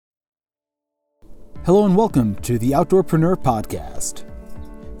Hello and welcome to the Outdoorpreneur podcast.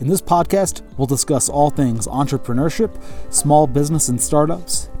 In this podcast, we'll discuss all things entrepreneurship, small business and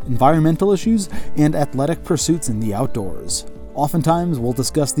startups, environmental issues, and athletic pursuits in the outdoors. Oftentimes, we'll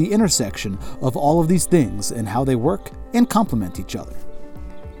discuss the intersection of all of these things and how they work and complement each other.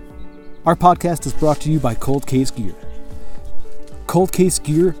 Our podcast is brought to you by Cold Case Gear. Cold Case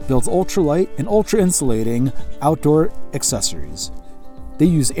Gear builds ultralight and ultra-insulating outdoor accessories. They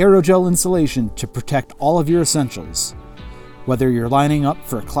use aerogel insulation to protect all of your essentials. Whether you're lining up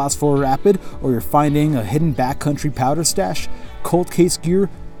for a Class 4 Rapid or you're finding a hidden backcountry powder stash, Cold Case Gear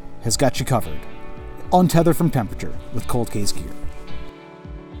has got you covered. Untether from temperature with Cold Case Gear.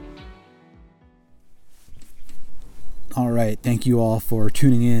 All right, thank you all for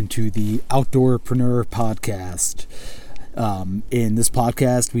tuning in to the Outdoorpreneur podcast. In this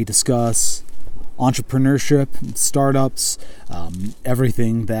podcast, we discuss entrepreneurship, startups,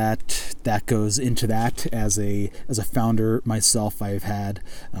 everything that goes into that. As a founder myself, I've had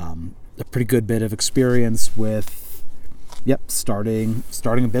a pretty good bit of experience with starting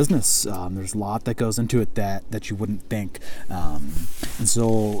a business. There's a lot that goes into it that you wouldn't think, and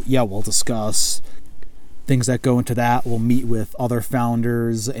so we'll discuss things that go into that. We'll meet with other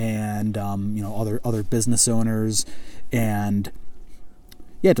founders and other business owners, and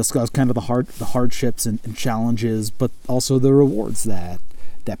discuss kind of the hardships and challenges, but also the rewards that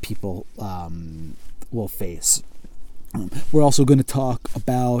people will face. We're also going to talk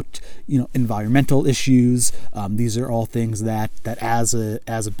about environmental issues. These are all things that as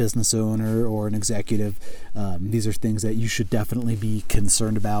a business owner or an executive, these are things that you should definitely be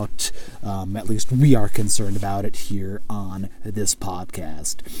concerned about. At least we are concerned about it here on this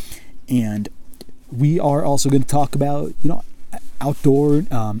podcast. And we are also going to talk about outdoor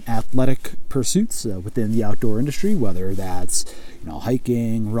athletic pursuits within the outdoor industry, whether that's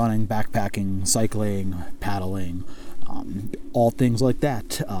hiking, running, backpacking, cycling, paddling, all things like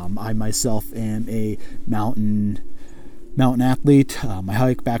that. I myself am a mountain athlete. I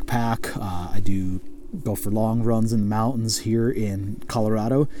hike, backpack. I do go for long runs in the mountains here in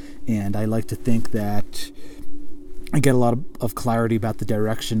Colorado, and I like to think that I get a lot of clarity about the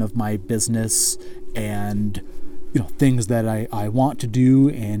direction of my business and things that I want to do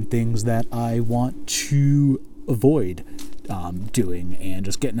and things that I want to avoid doing. And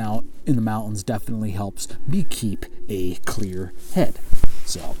just getting out in the mountains definitely helps me keep a clear head.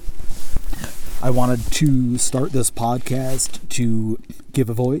 So I wanted to start this podcast to give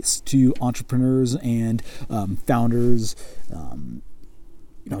a voice to entrepreneurs and founders,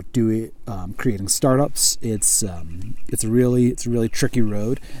 creating startups. It's a really tricky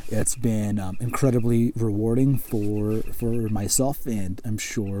road. It's been incredibly rewarding for myself, and I'm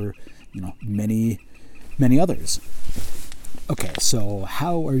sure many others. Okay, so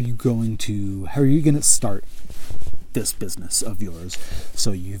how are you going to start this business of yours?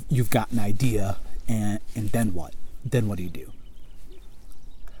 So you've got an idea, and then what? Then what do you do?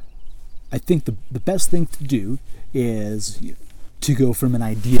 I think the best thing to do is to go from an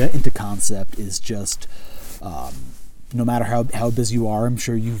idea into concept is just, no matter how busy you are, I'm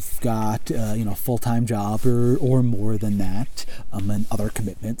sure you've got a full-time job or more than that, and other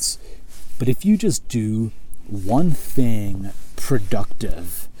commitments. But if you just do one thing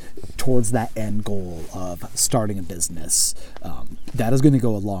productive towards that end goal of starting a business, that is going to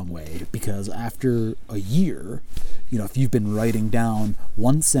go a long way. Because after a year, if you've been writing down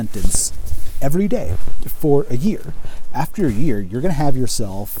one sentence every day for a year, after a year, you're going to have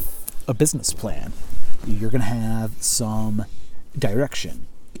yourself a business plan. You're going to have some direction.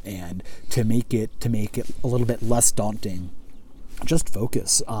 And to make it a little bit less daunting, just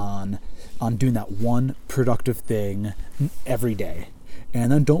focus on doing that one productive thing every day.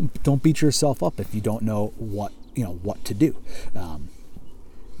 And then don't beat yourself up if you don't know what to do.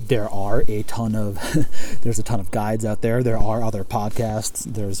 There are a ton of guides out there. There are other podcasts.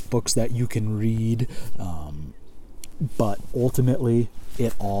 There's books that you can read. But ultimately,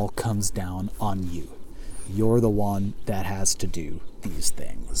 it all comes down on you. You're the one that has to do these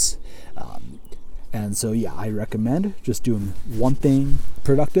things. And so, I recommend just doing one thing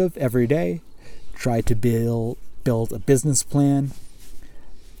productive every day. Try to build a business plan.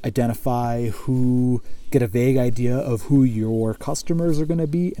 Get a vague idea of who your customers are going to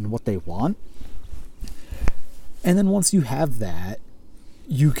be and what they want. And then once you have that,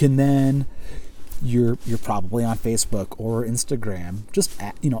 you can then, you're probably on Facebook or Instagram, just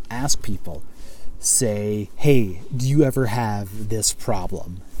ask people, say, hey, do you ever have this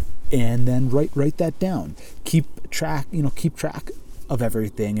problem? And then write that down. Keep track of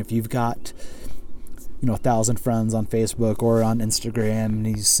everything. If you've got 1,000 friends on Facebook or on Instagram, and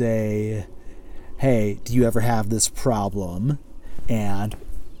you say, hey, do you ever have this problem? And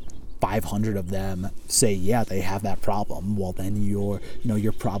 500 of them say, yeah, they have that problem. Well, then you're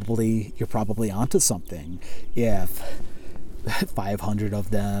probably onto something. If 500 of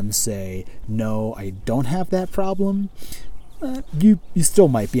them say, no, I don't have that problem, you still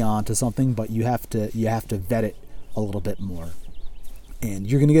might be onto something, but you have to vet it a little bit more. And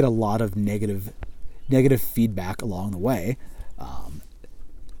you're going to get a lot of negative feedback along the way.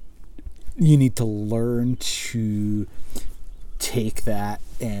 You need to learn to take that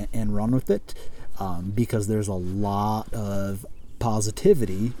and run with it, because there's a lot of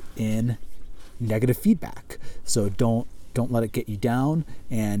positivity in negative feedback. So don't let it get you down,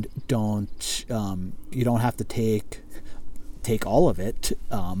 and you don't have to take all of it,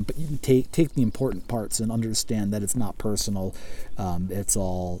 but you can take the important parts and understand that it's not personal. It's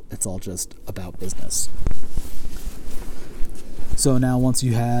all just about business. So now, once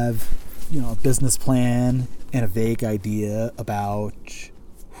you have a business plan and a vague idea about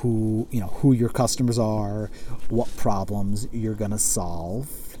who your customers are, what problems you're gonna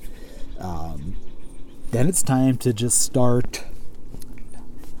solve, then it's time to just start.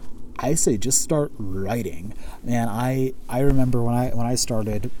 I say just start writing. Man, I remember when I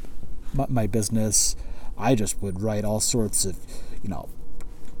started my business, I just would write all sorts of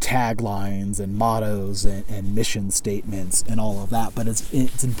taglines and mottos and mission statements and all of that. But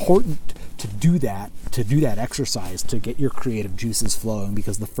it's important to do that exercise to get your creative juices flowing,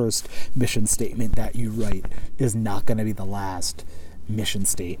 because the first mission statement that you write is not going to be the last mission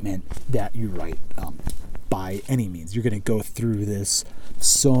statement that you write, by any means. You're going to go through this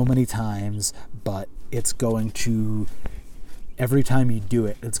so many times, but it's going to, every time you do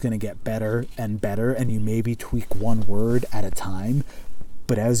it, it's going to get better and better, and you maybe tweak one word at a time.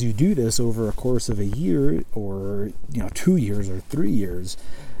 But as you do this over a course of a year, or 2 years or 3 years,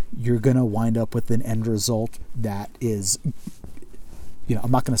 you're going to wind up with an end result that is,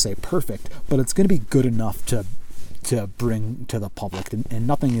 I'm not going to say perfect, but it's going to be good enough to bring to the public. And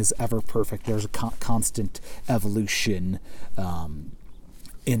nothing is ever perfect. There's a constant evolution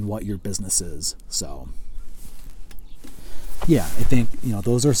in what your business is. So yeah, I think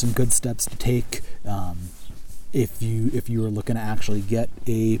those are some good steps to take if you are looking to actually get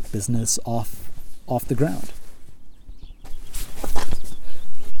a business off the ground.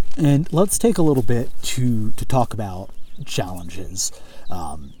 And let's take a little bit to talk about challenges.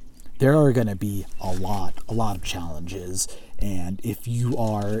 There are going to be a lot of challenges, and if you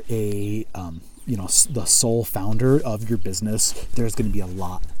are the sole founder of your business, there's going to be a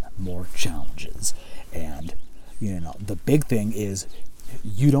lot more challenges. And the big thing is,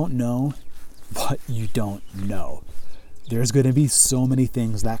 you don't know what you don't know. There's going to be so many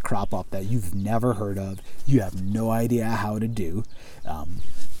things that crop up that you've never heard of. You have no idea how to do,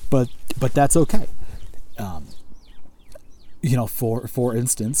 but that's okay. For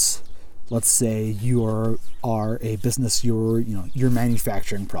instance, let's say you are a business. You're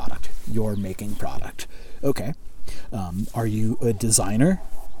manufacturing product. You're making product. Okay. Are you a designer?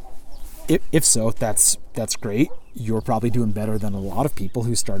 If so, that's great. You're probably doing better than a lot of people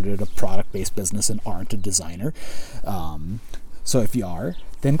who started a product-based business and aren't a designer. So if you are,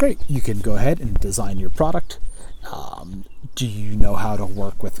 then great. You can go ahead and design your product. Do you know how to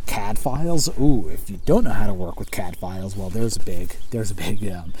work with CAD files? Ooh, if you don't know how to work with CAD files, well, there's a big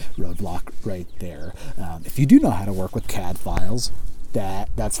roadblock right there. If you do know how to work with CAD files,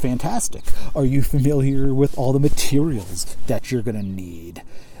 that's fantastic. Are you familiar with all the materials that you're going to need?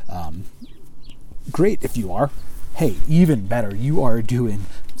 Great if you are. Hey, even better, you are doing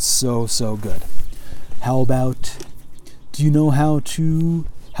so good. How about, do you know how to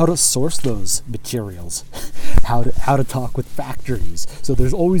source those materials? how to talk with factories? So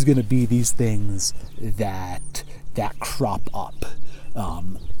there's always going to be these things that crop up.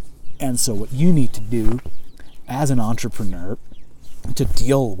 And so what you need to do as an entrepreneur to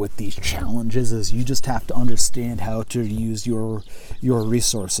deal with these challenges is you just have to understand how to use your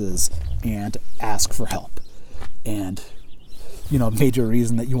resources and ask for help. And major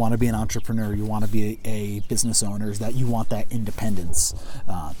reason that you want to be an entrepreneur, you want to be a business owner, is that you want that independence.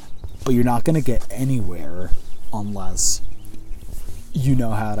 But you're not going to get anywhere unless you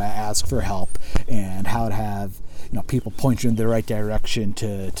know how to ask for help and how to have people point you in the right direction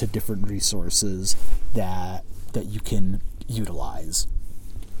to different resources that you can utilize.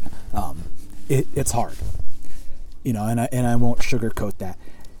 It's hard, and I won't sugarcoat that.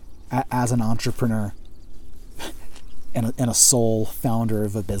 As an entrepreneur and a sole founder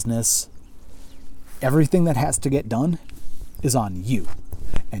of a business, everything that has to get done is on you,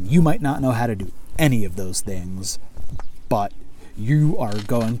 and you might not know how to do any of those things, but you are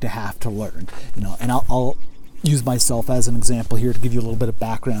going to have to learn. And I'll use myself as an example here to give you a little bit of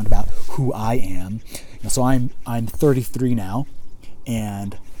background about who I am. So I'm 33 now,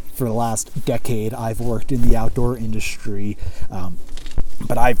 and for the last decade I've worked in the outdoor industry,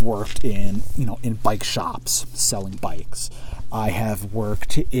 but I've worked in bike shops selling bikes. I have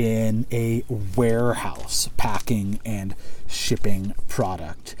worked in a warehouse packing and shipping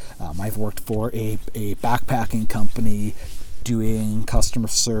product. I've worked for a backpacking company doing customer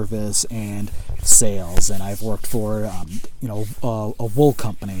service and sales, and I've worked for a wool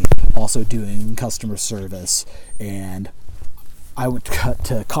company also doing customer service, and I went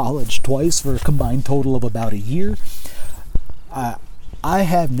to college twice for a combined total of about a year. I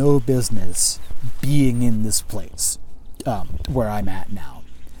have no business being in this place where I'm at now.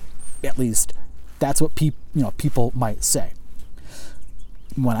 At least that's what people might say.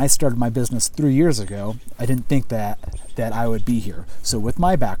 When I started my business 3 years ago, I didn't think that I would be here. So with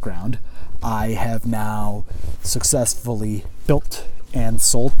my background, I have now successfully built and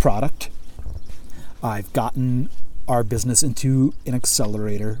sold product. I've gotten our business into an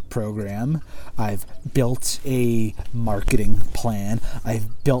accelerator program. I've built a marketing plan.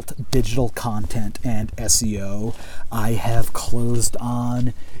 I've built digital content and SEO. I have closed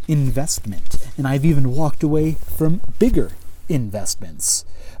on investment, and I've even walked away from bigger investments.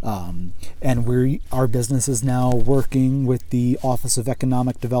 And our business is now working with the Office of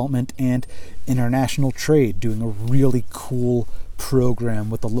Economic Development and International Trade, doing a really cool program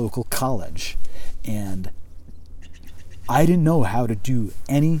with a local college. And I didn't know how to do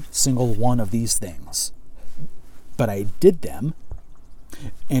any single one of these things, but I did them,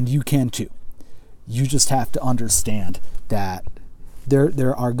 and you can too. You just have to understand that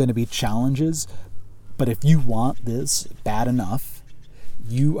there are going to be challenges, but if you want this bad enough,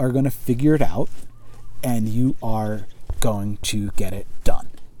 you are going to figure it out, and you are going to get it done.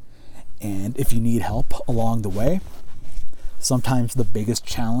 And if you need help along the way, sometimes the biggest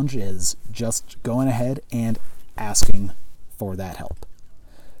challenge is just going ahead and asking for that help.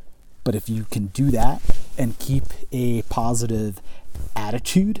 But if you can do that and keep a positive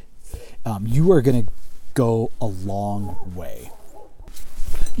attitude, you are going to go a long way.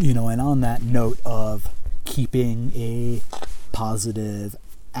 And on that note of keeping a positive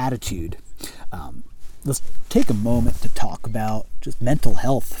attitude, let's take a moment to talk about just mental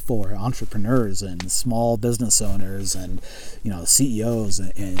health for entrepreneurs and small business owners and CEOs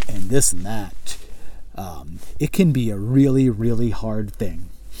and this and that. It can be a really, really hard thing,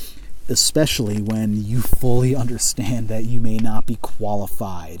 especially when you fully understand that you may not be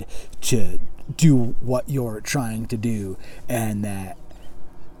qualified to do what you're trying to do, and that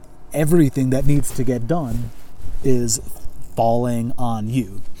everything that needs to get done is falling on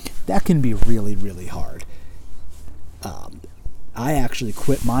you. That can be really, really hard. I actually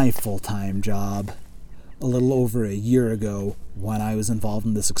quit my full-time job a little over a year ago when I was involved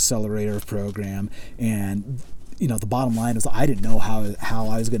in this accelerator program, and the bottom line is I didn't know how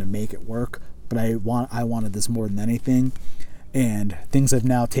I was going to make it work, but I wanted this more than anything, and things have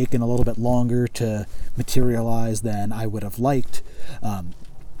now taken a little bit longer to materialize than I would have liked.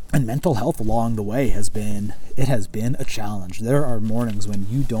 And mental health along the way has been a challenge. There are mornings when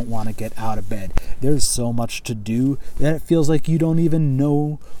you don't want to get out of bed. There's so much to do that it feels like you don't even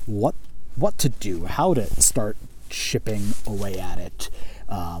know what to do, how to start chipping away at it.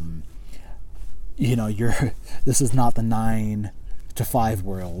 This is not the 9 to 5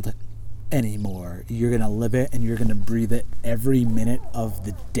 world anymore. You're going to live it and you're going to breathe it every minute of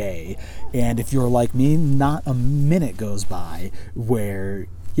the day. And if you're like me, not a minute goes by where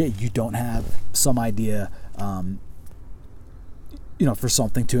you don't have some idea, for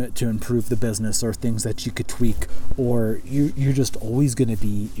something to improve the business, or things that you could tweak, or you're just always going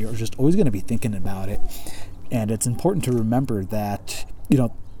to be thinking about it. And it's important to remember that,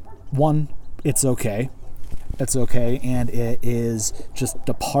 one, it's okay, and it is just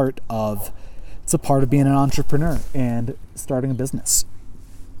a part of being an entrepreneur and starting a business.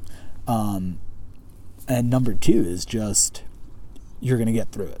 And number 2 is just, you're going to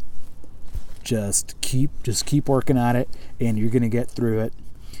get through it. Just keep working at it, and you're going to get through it.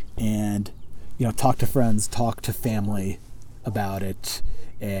 And, talk to friends, talk to family about it,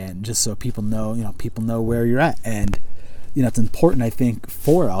 and just so people know where you're at. And, it's important, I think,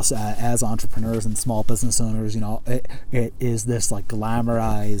 for us as entrepreneurs and small business owners, it is this like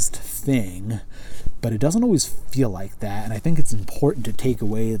glamorized thing, but it doesn't always feel like that. And I think it's important to take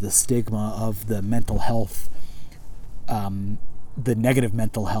away the stigma of the mental health, the negative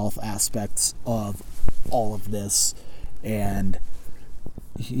mental health aspects of all of this. And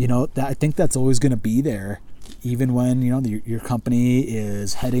I think that's always going to be there, even when your company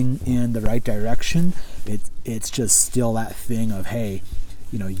is heading in the right direction, it's just still that thing of, hey,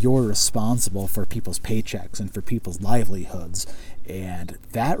 you're responsible for people's paychecks and for people's livelihoods, and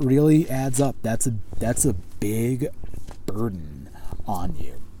that really adds up. That's a big burden on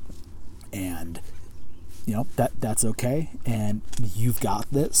you, and that's okay, and you've got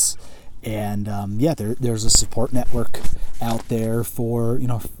this. And there's a support network out there for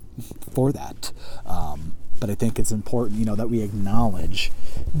that. But I think it's important that we acknowledge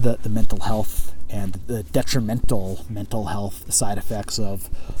the mental health and the detrimental mental health side effects of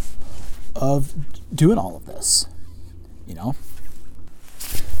doing all of this.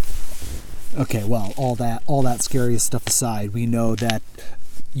 Okay, well, all that scary stuff aside, we know that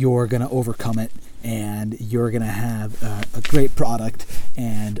you're going to overcome it, and you're going to have a great product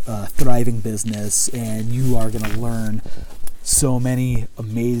and a thriving business, and you are going to learn so many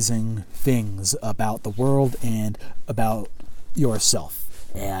amazing things about the world and about yourself.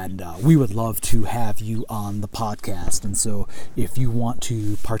 And we would love to have you on the podcast. And so if you want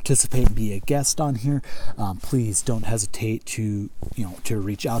to participate and be a guest on here, please don't hesitate to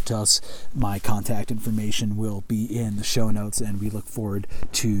reach out to us. My contact information will be in the show notes, and we look forward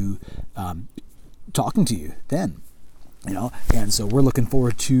to talking to you then. And so we're looking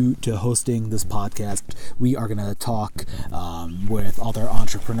forward to hosting this podcast. We are going to talk with other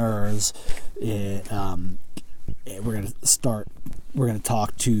entrepreneurs. We're going to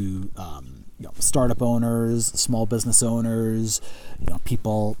talk to startup owners, small business owners,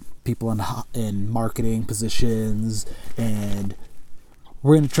 people in marketing positions, and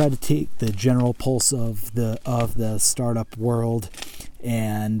we're going to try to take the general pulse of the startup world,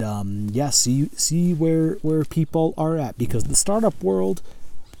 and see where people are at, because the startup world,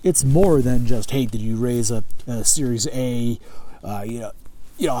 it's more than just, hey, did you raise a Series A,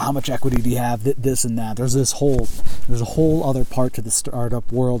 how much equity do you have, this and that. There's a whole other part to the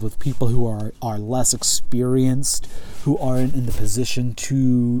startup world with people who are less experienced, who aren't in the position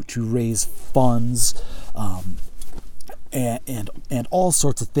to raise funds, and all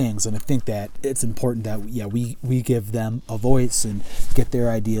sorts of things. And I think that it's important that we give them a voice and get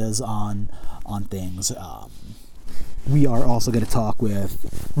their ideas on things. We are also going to talk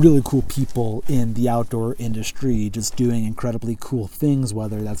with really cool people in the outdoor industry, just doing incredibly cool things,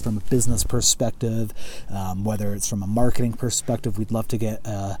 whether that's from a business perspective, whether it's from a marketing perspective. We'd love to get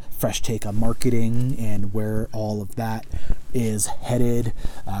a fresh take on marketing and where all of that is headed.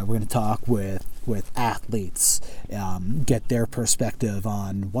 We're going to talk with athletes, get their perspective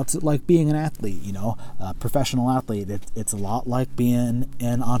on what's it like being an athlete, a professional athlete. It's a lot like being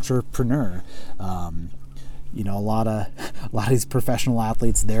an entrepreneur. A lot of these professional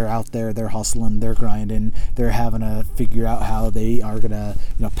athletes, they're out there, they're hustling, they're grinding, they're having to figure out how they are gonna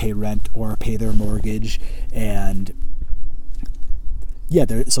pay rent or pay their mortgage, and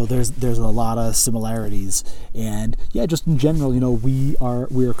there's a lot of similarities. And just in general,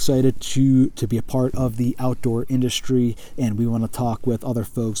 we're excited to be a part of the outdoor industry, and we want to talk with other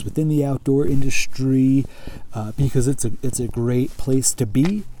folks within the outdoor industry, because it's a great place to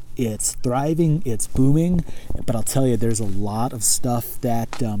be. It's thriving, it's booming, but I'll tell you, there's a lot of stuff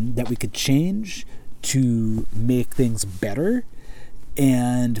that we could change to make things better.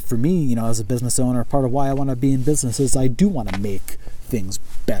 And for me, as a business owner, part of why I want to be in business is I do want to make things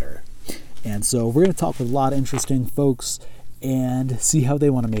better. And so we're going to talk with a lot of interesting folks and see how they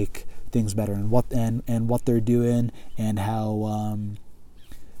want to make things better, and what they're doing, and how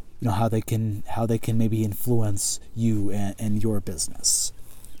how they can maybe influence you and your business.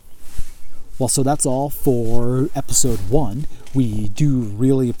 Well, so that's all for episode 1. We do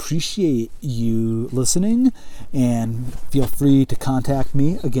really appreciate you listening, and feel free to contact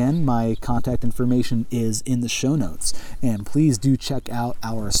me. Again, my contact information is in the show notes. And please do check out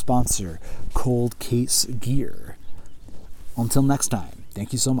our sponsor, Cold Case Gear. Until next time,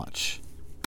 thank you so much.